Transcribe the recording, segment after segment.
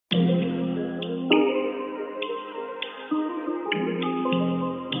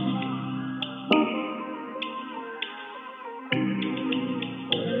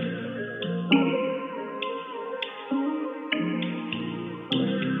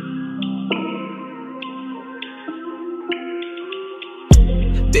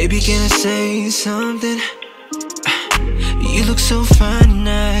Baby, can I say something? You look so fine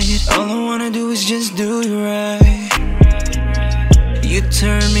tonight. All I wanna do is just do you right. You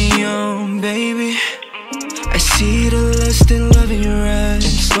turn me on, baby. I see the lust and love in your eyes,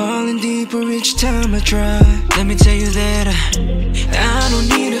 and falling deeper each time I try. Let me tell you that I don't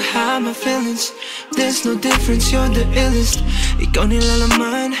need to hide my feelings. There's no difference, you're the illest. Ikaw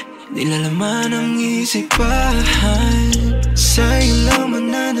nilalaman ang isip bahay. Sa'yo lang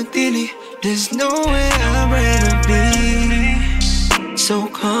mananatili. There's no way I'd rather be. So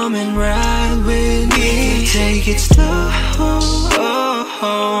come and ride with me. Take it slow,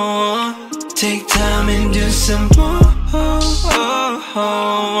 take time and do some more.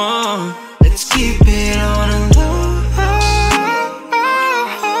 Let's keep it on a low.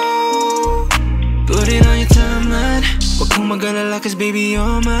 Put it on your timeline. Huwag kang mag-alala, 'cause baby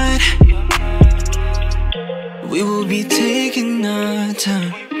you're mine. We will be taking our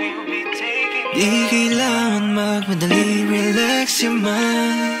time. Di kailangan magmadali, relax your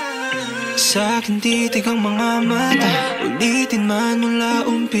mind. Sa'kin titig ang mga mata, ulitin man mula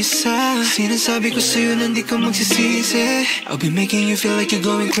umpisa. Sinasabi ko sa'yo na di ka magsisisi. I'll be making you feel like you're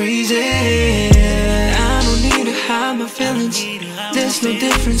going crazy. I don't need to hide my feelings. There's no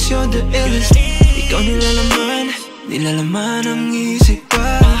difference, you're the illest. Ikaw nilalaman ang isip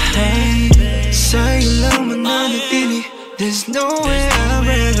pa. Sa'yo lang mananatili. There's no way I'd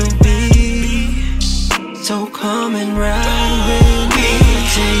rather be. So come and ride with me.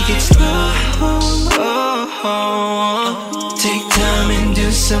 Take it slow, take time and do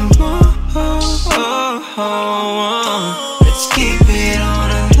some more. Let's keep it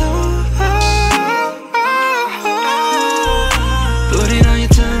on a low. Put it on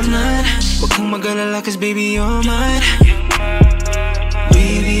your timeline. Huwag kang mag-alala, 'cause baby you're mine.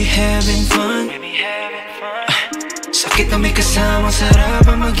 We be having fun. Sakit na may kasamang sarap,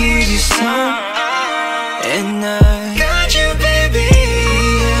 I'ma give you some. And I got you, baby,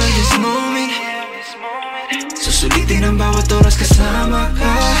 yeah, this moment. Susulitin ang bawat oras kasama ka.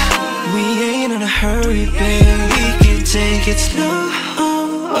 We ain't in a hurry, babe. We can take it slow.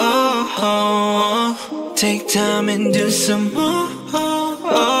 Take time and do some more.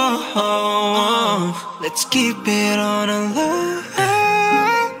 Let's keep it on a low.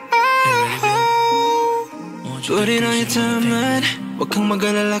 Put it on your timeline. Huwag kang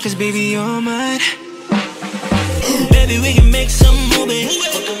mag-alala, 'cause baby you're mine. Baby, we can make some movies,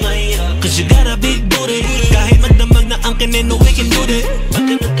 'cause you got a big booty. Kahit magdamag na ang kanino, we can do that.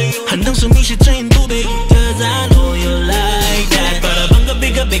 Handang sumisit sa tubig, 'cause I know you like that. Para bang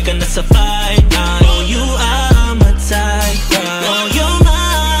gabi-gabi ka na sa fight. I know you are my type. Oh, you're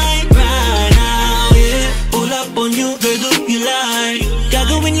mine right now, yeah. Pull up on you, girl, do you like?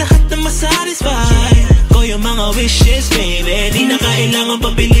 Gagawin lahat na masatisfy ko yung mga wishes, baby. Di na kailangan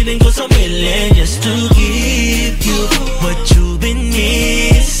papilitin ko sa million just to give you what you've been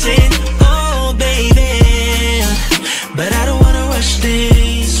missing. Oh, baby, but I don't wanna rush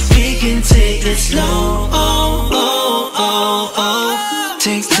this. We can take it slow.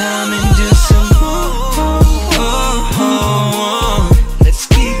 Take time and do some more. Let's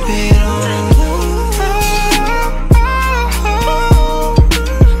keep it on a low.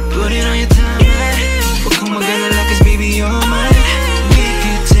 Put it on your timeline. Huwag kang mag-alala, 'cause baby you're mine. We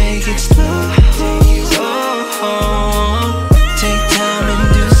can take it slow. Take time and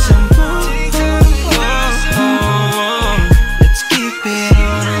do some more. Let's keep it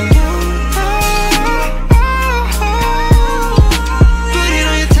on a low. Put it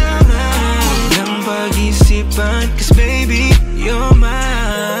on your timeline. Huwag nang pag-isipan, 'cause baby you're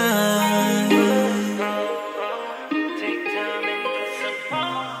mine. Take time and do some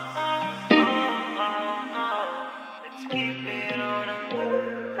more. Let's keep it on a low.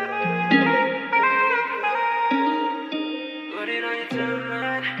 Put it on your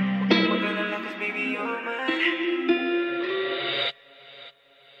timeline.